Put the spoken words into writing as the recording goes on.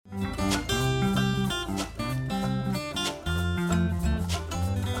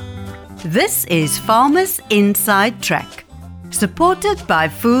This is Farmers Inside Track, supported by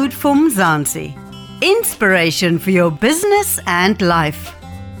Food for Mzansi. Inspiration for your business and life.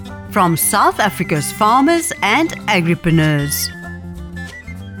 From South Africa's farmers and agripreneurs.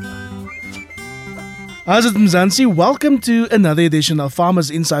 Azad Mzansi, welcome to another edition of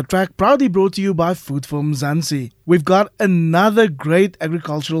Farmers Inside Track, proudly brought to you by Food for Mzansi. We've got another great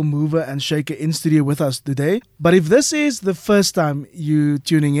agricultural mover and shaker in studio with us today. But if this is the first time you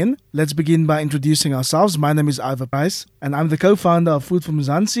tuning in, let's begin by introducing ourselves. My name is Ivor Price, and I'm the co-founder of Food for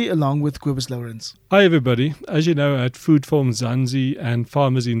Mzansi along with Kobus Lawrence. Hi everybody. As you know, at Food for Mzansi and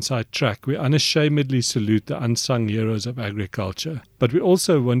Farmers Inside Track, we unashamedly salute the unsung heroes of agriculture. But we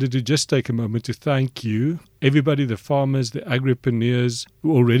also wanted to just take a moment to thank you, everybody, the farmers, the agripreneurs,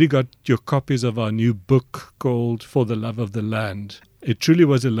 who already got your copies of our new book called For the Love of the Land. It truly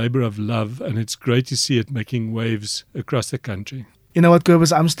was a labor of love, and it's great to see it making waves across the country. You know what,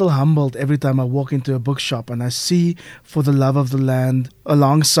 Kobus, I'm still humbled every time I walk into a bookshop and I see For the Love of the Land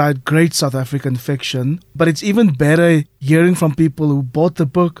alongside great South African fiction. But it's even better hearing from people who bought the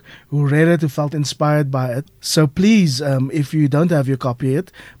book, who read it, who felt inspired by it. So please, if you don't have your copy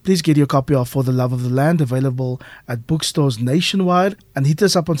yet, please get your copy of For the Love of the Land, available at bookstores nationwide. And hit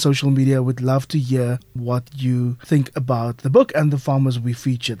us up on social media. We'd love to hear what you think about the book and the farmers we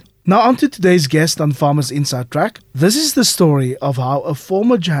featured. Now on to today's guest on Farmers Inside Track. This is the story of how a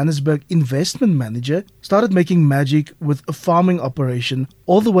former Johannesburg investment manager started making magic with a farming operation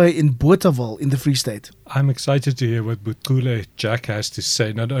all the way in Bothaville in the Free State. I'm excited to hear what Butkule Jack has to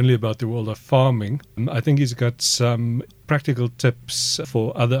say, not only about the world of farming. I think he's got some practical tips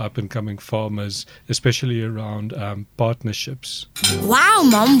for other up-and-coming farmers, especially around partnerships. Wow,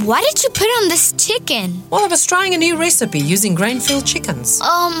 Mom, what did you put on this chicken? Well, I was trying a new recipe using grain-filled chickens.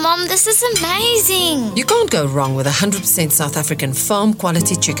 Oh, Mom, this is amazing. You can't go wrong with 100% South African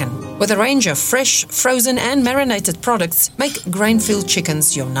farm-quality chicken. With a range of fresh, frozen and marinated products, make grain-filled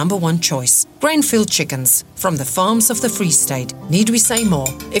chickens your number one choice. Grain-filled chickens from the farms of the Free State. Need we say more?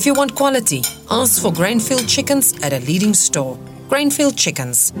 If you want quality, ask for grain-filled chickens at a leading store. Grain-filled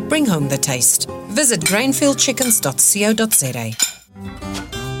chickens. Bring home the taste. Visit grainfilledchickens.co.za.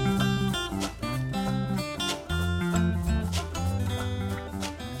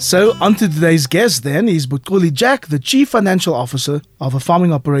 So, on to today's guest then is Butkule Jack, the Chief Financial Officer of a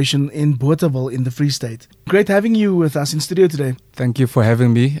farming operation in Bothaville in the Free State. Great having you with us in studio today. Thank you for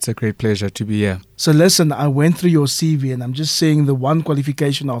having me. It's a great pleasure to be here. So listen, I went through your CV and I'm just seeing the one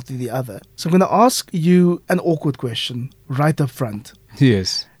qualification after the other. So I'm going to ask you an awkward question right up front.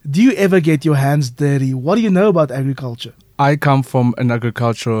 Yes. Do you ever get your hands dirty? What do you know about agriculture? I come from an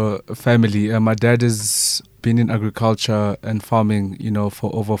agricultural family. My dad has been in agriculture and farming,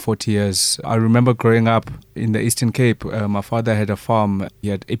 for over 40 years. I remember growing up in the Eastern Cape. My father had a farm. He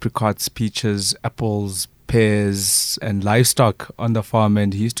had apricots, peaches, apples, pears and livestock on the farm,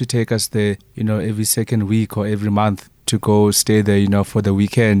 and he used to take us there, every second week or every month to go stay there, for the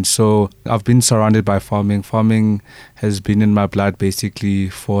weekend. So I've been surrounded by farming. Farming has been in my blood basically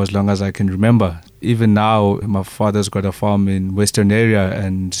for as long as I can remember. Even now, my father's got a farm in Western area,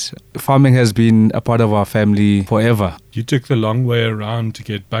 and farming has been a part of our family forever. You took the long way around to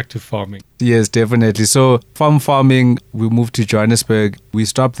get back to farming. Yes, definitely. So from farming, we moved to Johannesburg. We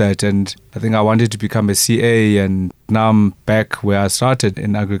stopped that, and I think I wanted to become a CA, and now I'm back where I started,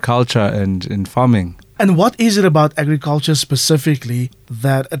 in agriculture and in farming. And what is it about agriculture specifically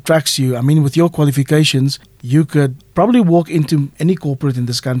that attracts you? I mean, with your qualifications, you could probably walk into any corporate in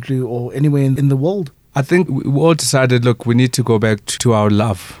this country or anywhere in the world. I think we all decided, look, we need to go back to our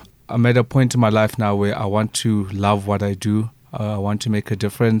love. I'm at a point in my life now where I want to love what I do. I want to make a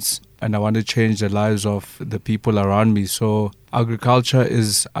difference, and I want to change the lives of the people around me. So agriculture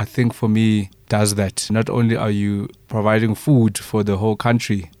is, I think for me, does that. Not only are you providing food for the whole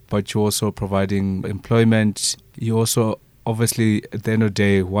country, but you're also providing employment. You also, obviously, at the end of the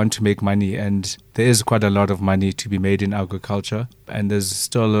day, want to make money. And there is quite a lot of money to be made in agriculture. And there's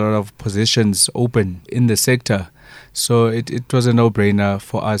still a lot of positions open in the sector. So it was a no-brainer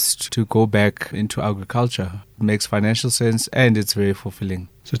for us to go back into agriculture. It makes financial sense and it's very fulfilling.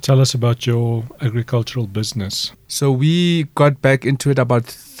 So tell us about your agricultural business. So we got back into it about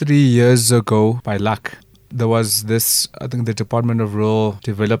 3 years ago by luck. There was this, I think the Department of Rural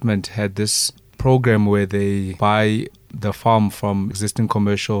Development had this program where they buy the farm from existing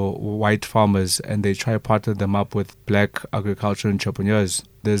commercial white farmers and they try to partner them up with black agricultural entrepreneurs.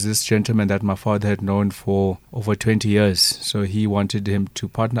 There's this gentleman that my father had known for over 20 years. So he wanted him to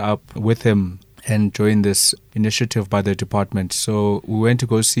partner up with him and joined this initiative by the department. So we went to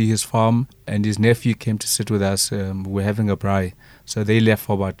go see his farm, and his nephew came to sit with us. We were having a braai. So they left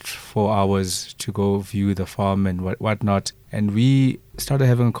for about 4 hours to go view the farm and whatnot. And we started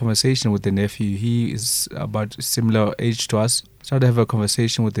having a conversation with the nephew. He is about similar age to us. Started having a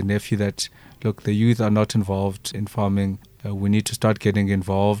conversation with the nephew that, look, the youth are not involved in farming. We need to start getting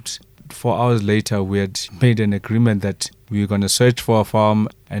involved. 4 hours later, we had made an agreement that we were going to search for a farm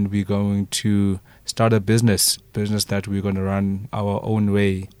and we're going to start a business that we're going to run our own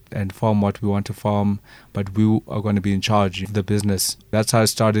way and farm what we want to farm, but we are going to be in charge of the business. That's how it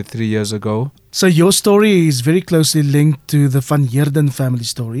started 3 years ago. So your story is very closely linked to the Van Heerden family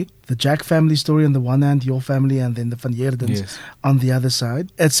story. The Jack family story on the one hand, your family, and then the Van Heerdens on the other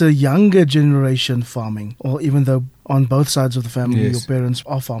side. It's a younger generation farming, or even though on both sides of the family, your parents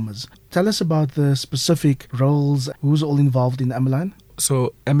are farmers. Tell us about the specific roles, who's all involved in Emmeline?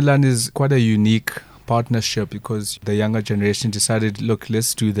 So Emmeline is quite a unique partnership because the younger generation decided, look,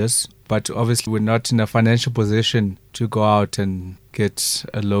 let's do this. But obviously we're not in a financial position to go out and get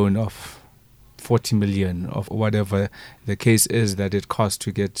a loan of 40 million of whatever the case is that it costs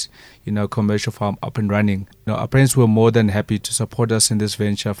to get, commercial farm up and running. Our parents were more than happy to support us in this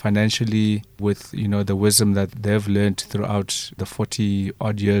venture financially with, the wisdom that they've learned throughout the 40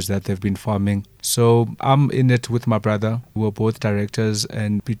 odd years that they've been farming. So I'm in it with my brother. We're both directors,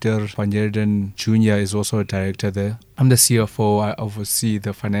 and Peter Van Heerden Jr. is also a director there. I'm the CFO. I oversee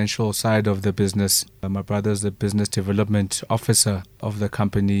the financial side of the business. My brother is the business development officer of the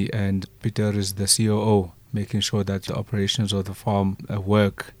company, and Peter is the COO, making sure that the operations of the farm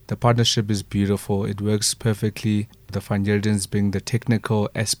work. The partnership is beautiful. It works perfectly. The Van Heerdens being the technical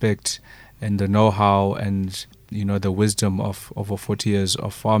aspect and the know-how and the wisdom of over 40 years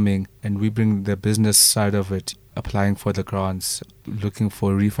of farming, and we bring the business side of it, applying for the grants, looking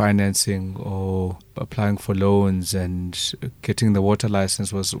for refinancing or applying for loans and getting the water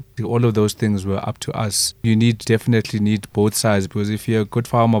license. All of those things were up to us. You definitely need both sides, because if you're a good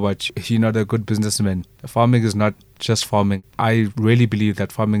farmer but you're not a good businessman, farming is not just farming. I really believe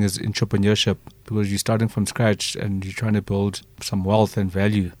that farming is entrepreneurship, because you're starting from scratch and you're trying to build some wealth and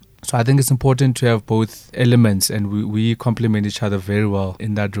value. So I think it's important to have both elements, and we complement each other very well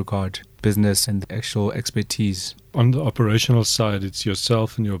in that regard, business and the actual expertise. On the operational side, it's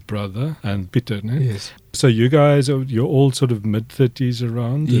yourself and your brother and Peter, no? Yes. So you guys, you're all sort of mid-30s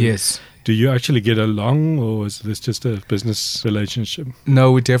around? Yes. Do you actually get along, or is this just a business relationship?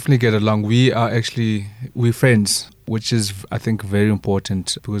 No, we definitely get along. We're friends, which is, I think, very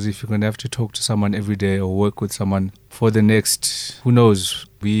important, because if you're going to have to talk to someone every day or work with someone for the next, who knows,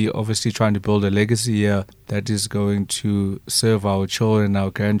 we obviously trying to build a legacy here that is going to serve our children,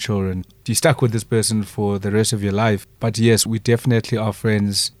 our grandchildren. You're stuck with this person for the rest of your life. But yes, we definitely are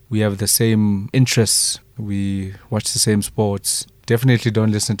friends. We have the same interests. We watch the same sports. Definitely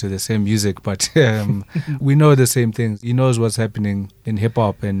don't listen to the same music, but we know the same things. He knows what's happening in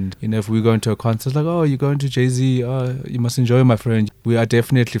hip-hop, and if we go into a concert, like, oh, you're going to Jay-Z, you must enjoy, my friend. We are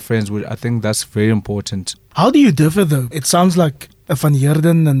definitely friends. I think that's very important. How do you differ, though? It sounds like a Van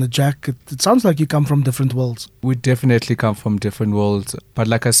Heerden and the Jack, it sounds like you come from different worlds. We definitely come from different worlds. But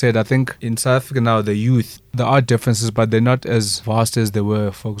like I said, I think in South Africa now, the youth, there are differences, but they're not as vast as they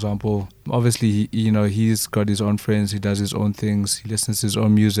were. For example, obviously, he's got his own friends, he does his own things, he listens to his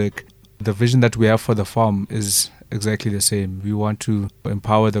own music. The vision that we have for the farm is exactly the same. We want to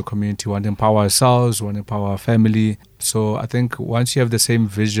empower the community, we want to empower ourselves, we want to empower our family. So I think once you have the same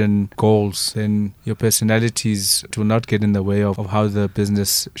vision, goals, then your personalities do not get in the way of how the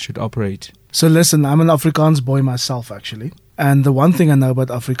business should operate. So listen, I'm an Afrikaans boy myself, actually. And the one thing I know about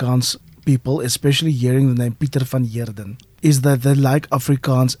Afrikaans people, especially hearing the name Peter Van Heerden, is that they like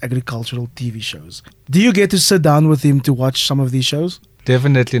Afrikaans agricultural TV shows. Do you get to sit down with him to watch some of these shows?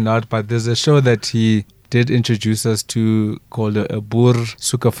 Definitely not, but there's a show that he did introduce us to called a Boer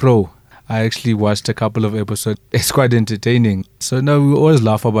Soek 'n Vrou. I actually watched a couple of episodes. It's quite entertaining. So no, we always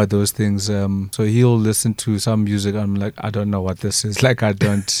laugh about those things. So he'll listen to some music. I'm like, I don't know what this is. Like, I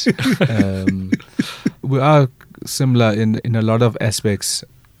don't. We are similar in a lot of aspects.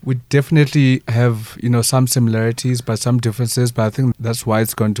 We definitely have, some similarities, but some differences. But I think that's why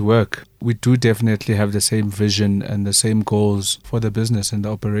it's going to work. We do definitely have the same vision and the same goals for the business and the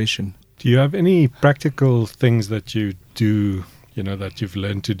operation. Do you have any practical things that you do, that you've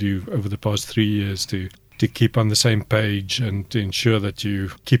learned to do over the past 3 years to keep on the same page and to ensure that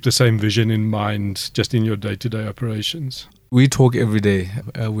you keep the same vision in mind just in your day-to-day operations? We talk every day.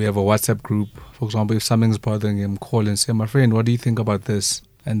 We have a WhatsApp group. For example, if something's bothering him, call and say, my friend, what do you think about this?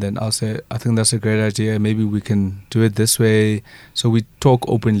 And then I'll say, I think that's a great idea. Maybe we can do it this way. So we talk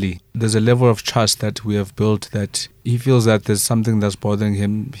openly. There's a level of trust that we have built that he feels that there's something that's bothering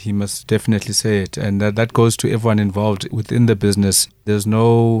him. He must definitely say it. And that goes to everyone involved within the business. There's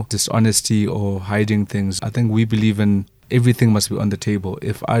no dishonesty or hiding things. I think we believe in everything must be on the table.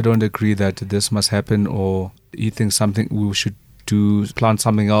 If I don't agree that this must happen, or he thinks something we should do, plan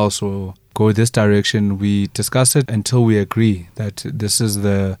something else or go this direction, we discuss it until we agree that this is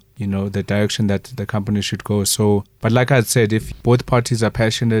the direction that the company should go. So, but like I said, if both parties are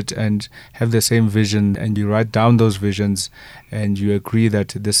passionate and have the same vision, and you write down those visions and you agree that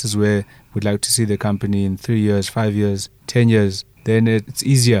this is where we'd like to see the company in 3 years, 5 years, 10 years, then it's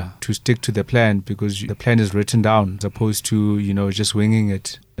easier to stick to the plan because the plan is written down as opposed to, just winging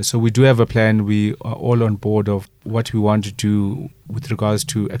it. So we do have a plan. We are all on board of what we want to do with regards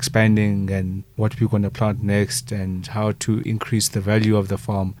to expanding and what we're going to plant next and how to increase the value of the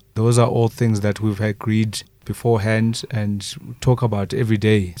farm. Those are all things that we've agreed beforehand and talk about every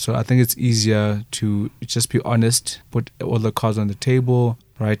day. So I think it's easier to just be honest, put all the cards on the table,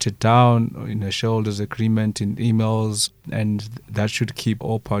 write it down in a shareholders agreement, in emails, and that should keep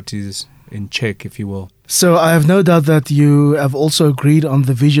all parties in check, if you will. So I have no doubt that you have also agreed on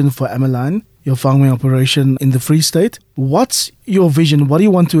the vision for Emmeline, your farming operation in the Free State. What's your vision? What do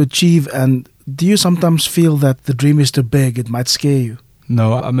you want to achieve? And do you sometimes feel that the dream is too big? It might scare you.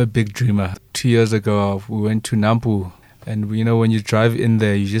 No, I'm a big dreamer. 2 years ago, we went to Nampo. And, when you drive in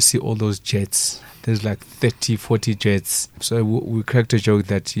there, you just see all those jets. There's like 30, 40 jets. So we cracked a joke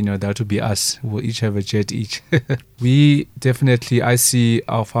that, that would be us. We'll each have a jet each. I see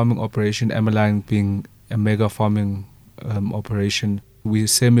our farming operation, Emmeline, being a mega farming operation. We're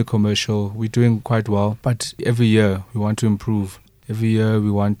semi-commercial. We're doing quite well. But every year, we want to improve. Every year,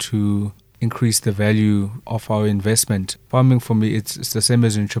 we want to increase the value of our investment. Farming, for me, it's the same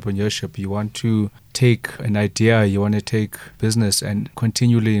as entrepreneurship. You want to take an idea, you want to take business and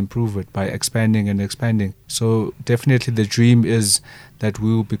continually improve it by expanding and expanding. So definitely the dream is that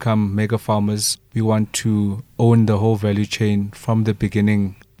we will become mega farmers. We want to own the whole value chain from the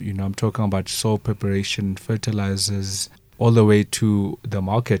beginning. I'm talking about soil preparation, fertilizers, all the way to the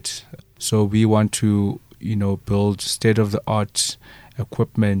market. So we want to, build state-of-the-art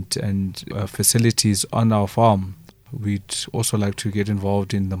equipment and facilities on our farm. We'd also like to get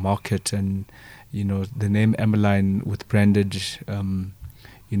involved in the market and, the name Emmeline with branded,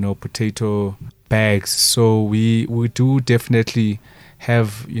 potato bags. So we do definitely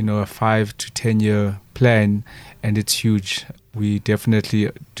have, a 5 to 10 year plan, and it's huge. We definitely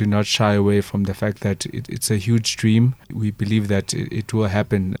do not shy away from the fact that it's a huge dream. We believe that it will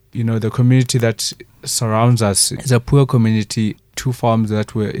happen. The community that surrounds us is a poor community. 2 farms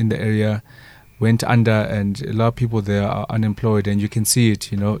that were in the area went under, and a lot of people there are unemployed, and you can see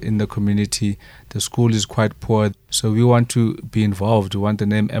it, in the community. The school is quite poor. So we want to be involved. We want the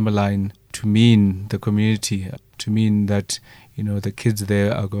name Emmeline to mean the community, to mean that the kids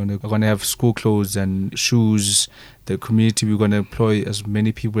there are going to have school clothes and shoes. The community, we're going to employ as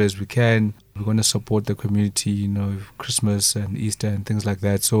many people as we can. We're going to support the community, Christmas and Easter and things like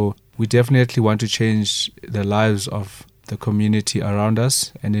that. So we definitely want to change the lives of the community around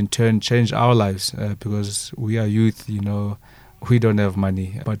us, and in turn change our lives because we are youth. We don't have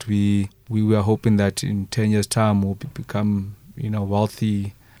money, but we were hoping that in 10 years' time we'll become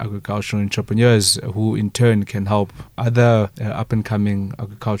wealthy agricultural entrepreneurs who in turn can help other up-and-coming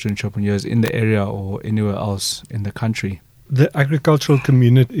agricultural entrepreneurs in the area or anywhere else in the country. The agricultural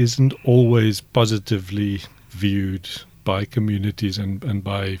community isn't always positively viewed by communities and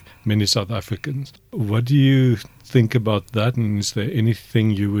by many South Africans. What do you think about that? And is there anything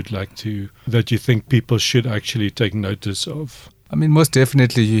you would like that you think people should actually take notice of? I mean, most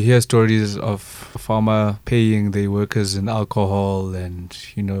definitely you hear stories of a farmer paying their workers in alcohol and,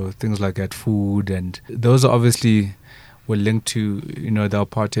 things like that, food. And those are obviously were linked to, the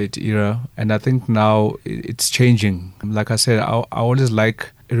apartheid era. And I think now it's changing. Like I said, I always like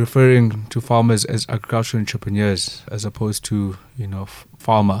referring to farmers as agricultural entrepreneurs as opposed to,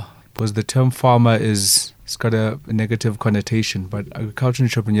 farmer. Because the term farmer it's got a negative connotation, but agricultural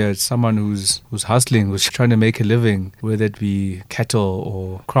entrepreneur is someone who's hustling, who's trying to make a living, whether it be cattle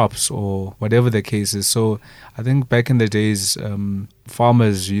or crops or whatever the case is. So I think back in the days,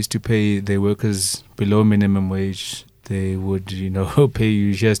 farmers used to pay their workers below minimum wage. They would, pay,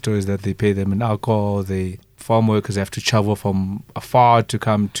 you hear stories that they pay them in alcohol. Farm workers have to travel from afar to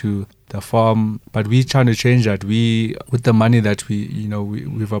come to the farm. But we're trying to change that. We, with the money that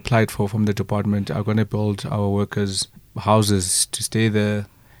we've applied for from the department, are going to build our workers houses to stay there,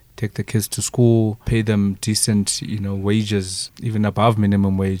 take the kids to school, pay them decent, wages, even above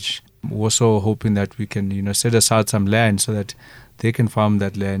minimum wage. We're also hoping that we can, set aside some land so that they can farm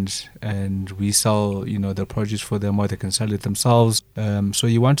that land and we sell, the produce for them, or they can sell it themselves. So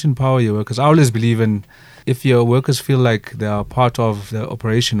you want to empower your workers. I always believe in, if your workers feel like they are part of the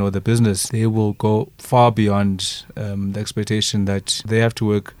operation or the business, they will go far beyond the expectation that they have to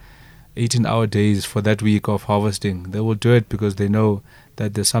work 18-hour days for that week of harvesting. They will do it because they know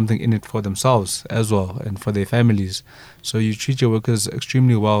that there's something in it for themselves as well and for their families. So you treat your workers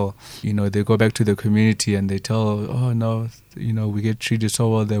extremely well. They go back to the community and they tell, oh no, we get treated so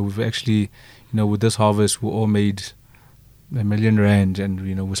well that we've actually, with this harvest, we all made R1 million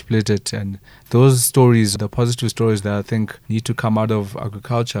and, we split it. And those stories, the positive stories that I think need to come out of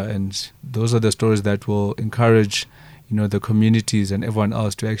agriculture, and those are the stories that will encourage, the communities and everyone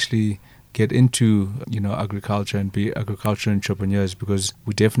else to actually get into, agriculture and be agricultural entrepreneurs, because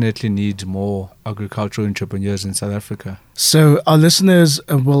we definitely need more agricultural entrepreneurs in South Africa. So our listeners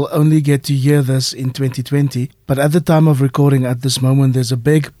will only get to hear this in 2020, but at the time of recording at this moment, there's a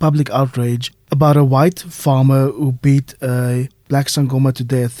big public outrage about a white farmer who beat a black Sangoma to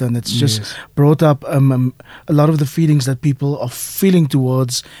death, and it's just brought up a lot of the feelings that people are feeling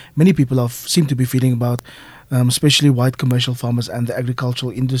towards, many people seem to be feeling about especially white commercial farmers and the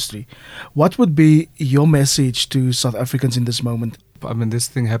agricultural industry. What would be your message to South Africans in this moment? This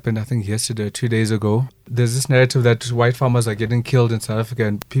thing happened, I think, yesterday, 2 days ago. There's this narrative that white farmers are getting killed in South Africa,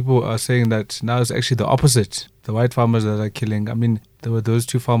 and people are saying that now it's actually the opposite. The white farmers that are killing. There were those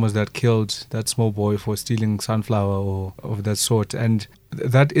 2 farmers that killed that small boy for stealing sunflower or of that sort. And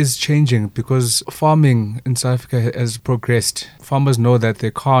that is changing because farming in South Africa has progressed. Farmers know that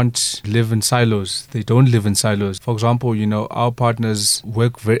they can't live in silos. They don't live in silos. For example, our partners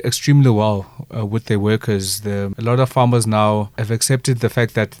work extremely well with their workers. A lot of farmers now have accepted the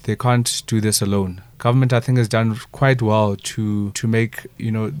fact that they can't do this alone. Government, I think, has done quite well to make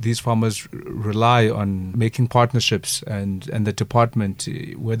these farmers rely on making partnerships and the department,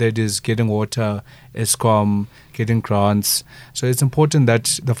 whether it is getting water, Eskom, getting grants. So it's important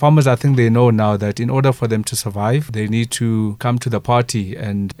that the farmers, I think, they know now that in order for them to survive, they need to come to the party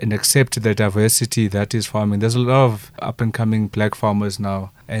and accept the diversity that is farming. There's a lot of up and coming black farmers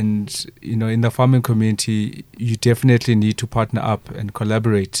now. And, in the farming community, you definitely need to partner up and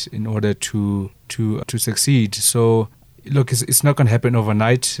collaborate in order to succeed. So, look, it's not going to happen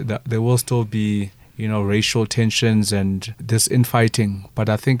overnight. There will still be, racial tensions and this infighting. But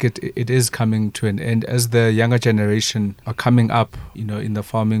I think it is coming to an end as the younger generation are coming up, in the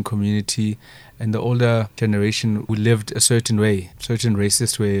farming community, and the older generation who lived a certain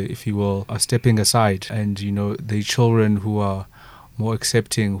racist way, if you will, are stepping aside. And, the children who are more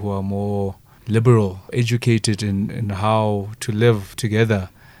accepting, who are more liberal, educated in how to live together,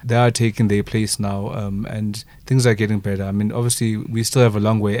 they are taking their place now, and things are getting better. Obviously, we still have a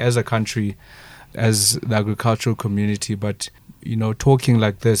long way as a country, as the agricultural community, but, talking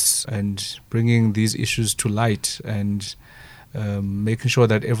like this and bringing these issues to light and making sure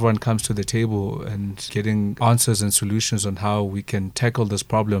that everyone comes to the table and getting answers and solutions on how we can tackle this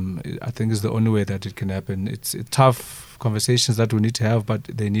problem, I think is the only way that it can happen. It's tough conversations that we need to have, but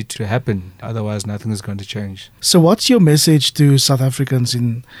they need to happen. Otherwise, nothing is going to change. So what's your message to South Africans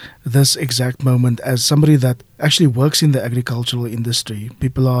in this exact moment as somebody that actually works in the agricultural industry?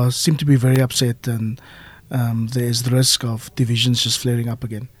 People seem to be very upset, and there's the risk of divisions just flaring up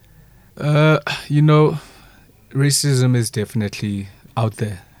again. Racism is definitely out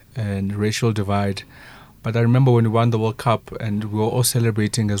there, and racial divide. But I remember when we won the World Cup and we were all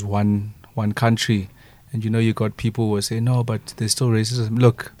celebrating as one country. And you got people who were saying, no, but there's still racism.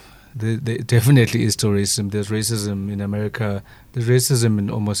 Look, there definitely is still racism. There's racism in America. There's racism in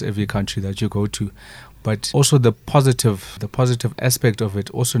almost every country that you go to. But also the positive aspect of it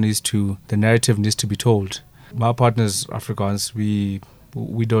also the narrative needs to be told. My partners, Afrikaans, we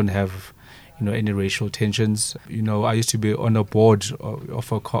don't have any racial tensions. I used to be on a board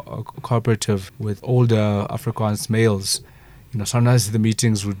of a cooperative with older Afrikaans males. Sometimes the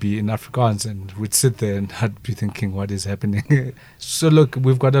meetings would be in Afrikaans and we'd sit there and I'd be thinking, what is happening? So look,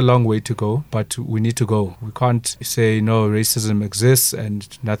 we've got a long way to go, but we need to go. We can't say, no, racism exists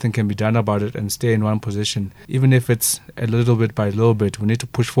and nothing can be done about it and stay in one position. Even if it's a little bit by little bit, we need to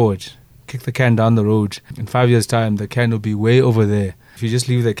push forward, kick the can down the road. In 5 years' time, the can will be way over there. If you just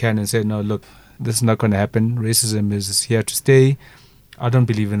leave the can and say, no, look, this is not going to happen. Racism is here to stay. I don't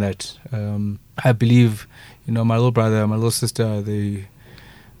believe in that. I believe, my little brother, my little sister, they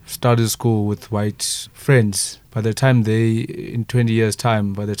started school with white friends. By the time in 20 years'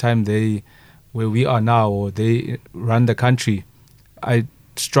 time, where we are now, or they run the country, I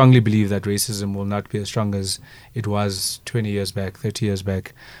strongly believe that racism will not be as strong as it was 20 years back, 30 years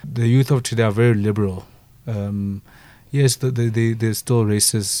back. The youth of today are very liberal. Yes, they're still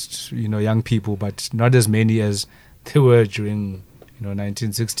racist, young people, but not as many as they were during,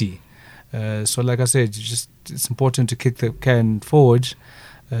 1960. So like I said, it's important to kick the can forward,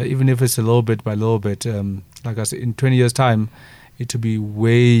 even if it's a little bit by little bit. Like I said, in 20 years' time, it will be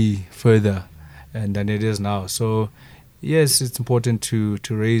way further than it is now. So yes, it's important to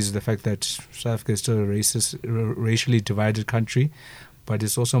raise the fact that South Africa is still a racially divided country, but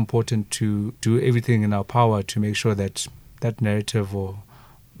it's also important to do everything in our power to make sure that narrative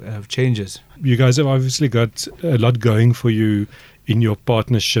changes. You guys have obviously got a lot going for you in your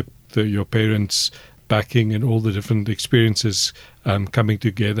partnership, your parents' backing and all the different experiences coming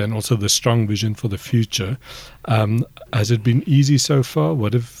together, and also the strong vision for the future. Has it been easy so far?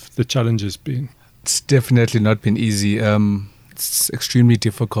 What have the challenges been? It's definitely not been easy. It's extremely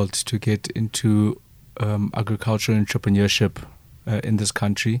difficult to get into agricultural entrepreneurship in this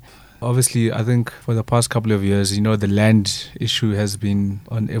country. Obviously, I think for the past couple of years, the land issue has been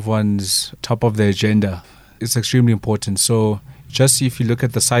on everyone's top of the agenda. It's extremely important. So just if you look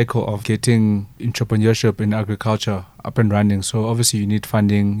at the cycle of getting entrepreneurship in agriculture up and running, so obviously you need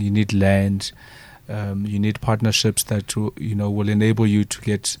funding, you need land, you need partnerships that will enable you to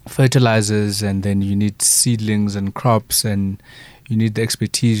get fertilizers, and then you need seedlings and crops, and you need the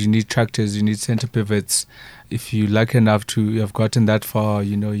expertise, you need tractors, you need center pivots. If you're lucky enough to have gotten that far,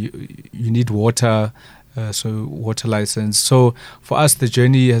 you need water, so water license. So for us, the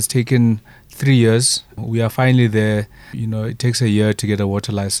journey has taken 3 years. We are finally there. It takes a year to get a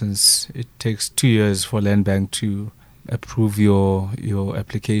water license. It takes 2 years for Land Bank to approve your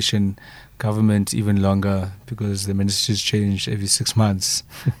application. Government even longer, because the ministries change every 6 months.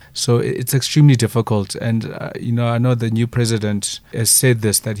 So it's extremely difficult. And, I know the new president has said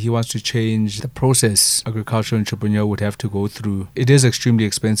this, that he wants to change the process agricultural entrepreneur would have to go through. It is extremely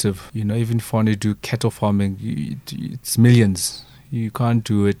expensive. Even if you want to do cattle farming, it's millions. You can't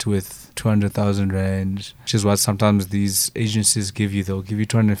do it with 200,000 Rand, which is what sometimes these agencies give you. They'll give you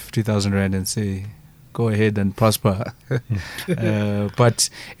 250,000 Rand and say, go ahead and prosper. But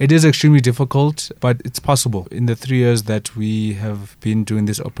it is extremely difficult, but it's possible. In the 3 years that we have been doing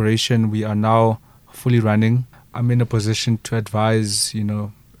this operation, we are now fully running. I'm in a position to advise,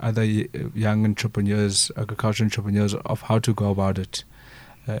 other young entrepreneurs, agricultural entrepreneurs, of how to go about it.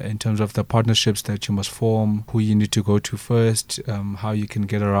 In terms of the partnerships that you must form, who you need to go to first, how you can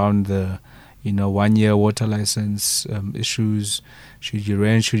get around the 1 year water license issues. Should you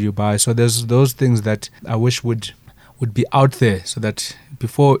rent, should you buy? So there's those things that I wish would be out there, so that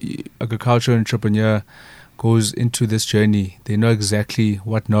before agricultural entrepreneur goes into this journey, they know exactly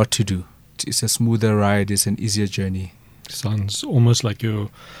what not to do. It's a smoother ride, it's an easier journey. Sounds almost like you're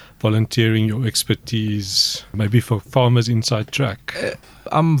volunteering your expertise, maybe for Farmers Inside Track.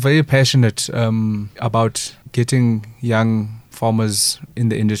 I'm very passionate about getting young farmers in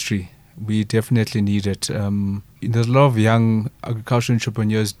the industry. We definitely need it. There's a lot of young agricultural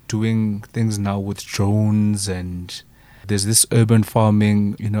entrepreneurs doing things now with drones, and there's this urban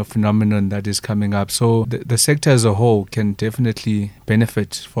farming, phenomenon that is coming up. So the sector as a whole can definitely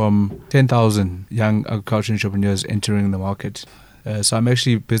benefit from 10,000 young agricultural entrepreneurs entering the market. So I'm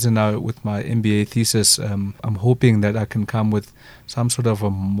actually busy now with my MBA thesis. I'm hoping that I can come with some sort of a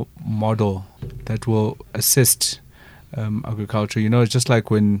model that will assist agriculture. It's just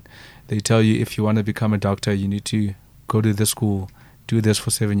like when they tell you, if you want to become a doctor, you need to go to this school, do this for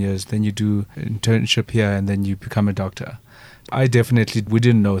 7 years, then you do internship here, and then you become a doctor. We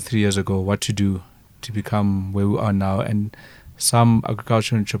didn't know 3 years ago what to do to become where we are now. And some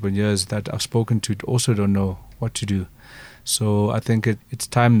agricultural entrepreneurs that I've spoken to also don't know what to do. So I think it's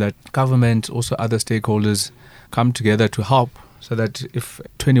time that government, also other stakeholders, come together to help, so that if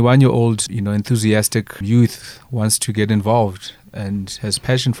 21-year-old, enthusiastic youth wants to get involved and has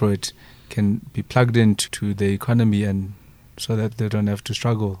passion for it, can be plugged into the economy, and so that they don't have to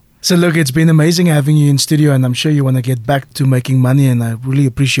struggle. So look, it's been amazing having you in studio, and I'm sure you want to get back to making money, and I really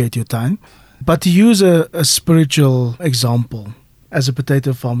appreciate your time. But to use a spiritual example, as a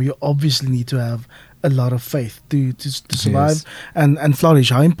potato farmer, you obviously need to have a lot of faith to survive and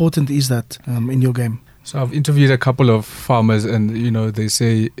flourish. How important is that in your game? So I've interviewed a couple of farmers, and they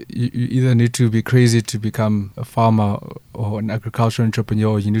say you either need to be crazy to become a farmer or an agricultural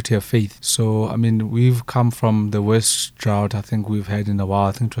entrepreneur, or you need to have faith. So we've come from the worst drought I think we've had in a while.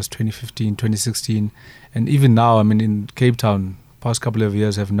 I think it was 2015, 2016, and even now, in Cape Town, past couple of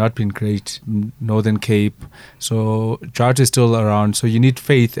years have not been great. Northern Cape, so drought is still around. So you need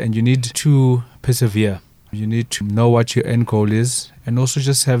faith, and you need to persevere. You need to know what your end goal is and also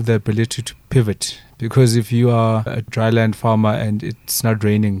just have the ability to pivot. Because if you are a dryland farmer and it's not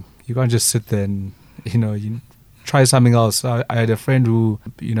raining, you can't just sit there and, you try something else. I had a friend who,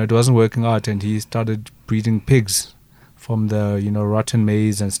 it wasn't working out and he started breeding pigs from the, rotten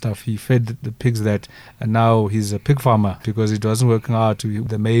maize and stuff. He fed the pigs that, and now he's a pig farmer because it wasn't working out with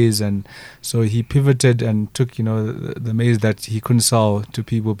the maize. And so he pivoted and took, the maize that he couldn't sell to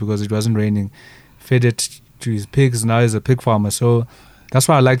people because it wasn't raining, fed it to his pigs. Now he's a pig farmer. So that's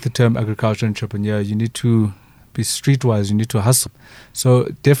why I like the term agriculture entrepreneur. You need to be streetwise, you need to hustle. So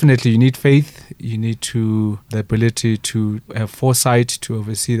definitely you need faith, you need the ability to have foresight to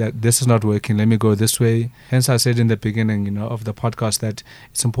oversee that this is not working, let me go this way. Hence I said in the beginning of the podcast that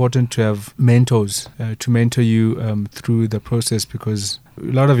it's important to have mentors to mentor you through the process, because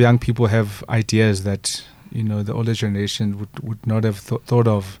a lot of young people have ideas that the older generation would not have thought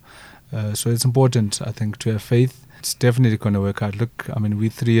of. So it's important, I think, to have faith. It's definitely going to work out. Look, we're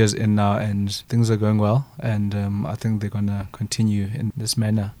 3 years in now and things are going well. And I think they're going to continue in this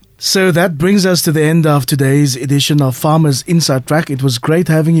manner. So that brings us to the end of today's edition of Farmers Inside Track. It was great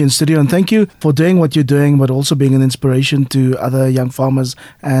having you in studio, and thank you for doing what you're doing, but also being an inspiration to other young farmers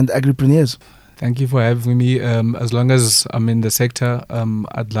and agripreneurs. Thank you for having me. As long as I'm in the sector,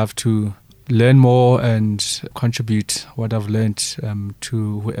 I'd love to learn more and contribute what I've learned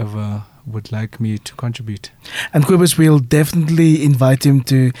to whoever would like me to contribute. And Cobus, we'll definitely invite him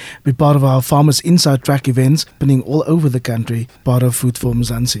to be part of our Farmers Inside Track events happening all over the country, part of Food for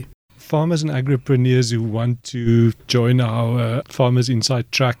Mzansi. Farmers and agripreneurs who want to join our Farmers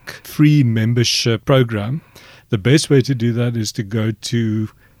Inside Track free membership program, the best way to do that is to go to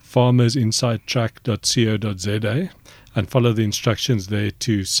farmersinsidetrack.co.za and follow the instructions there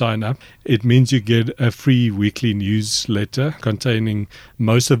to sign up. It means you get a free weekly newsletter containing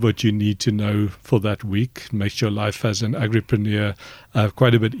most of what you need to know for that week. Makes your life as an agripreneur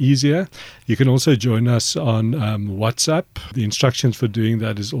quite a bit easier. You can also join us on WhatsApp. The instructions for doing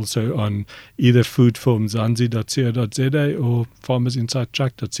that is also on either foodformzansi.co.za or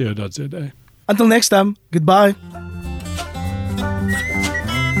farmersinsidetrack.co.za. Until next time, goodbye.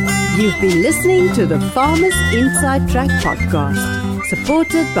 You've been listening to the Farmers Inside Track podcast,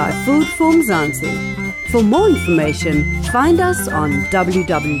 supported by Food for Mzansi. For more information, find us on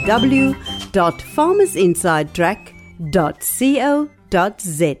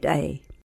www.farmersinsidetrack.co.za.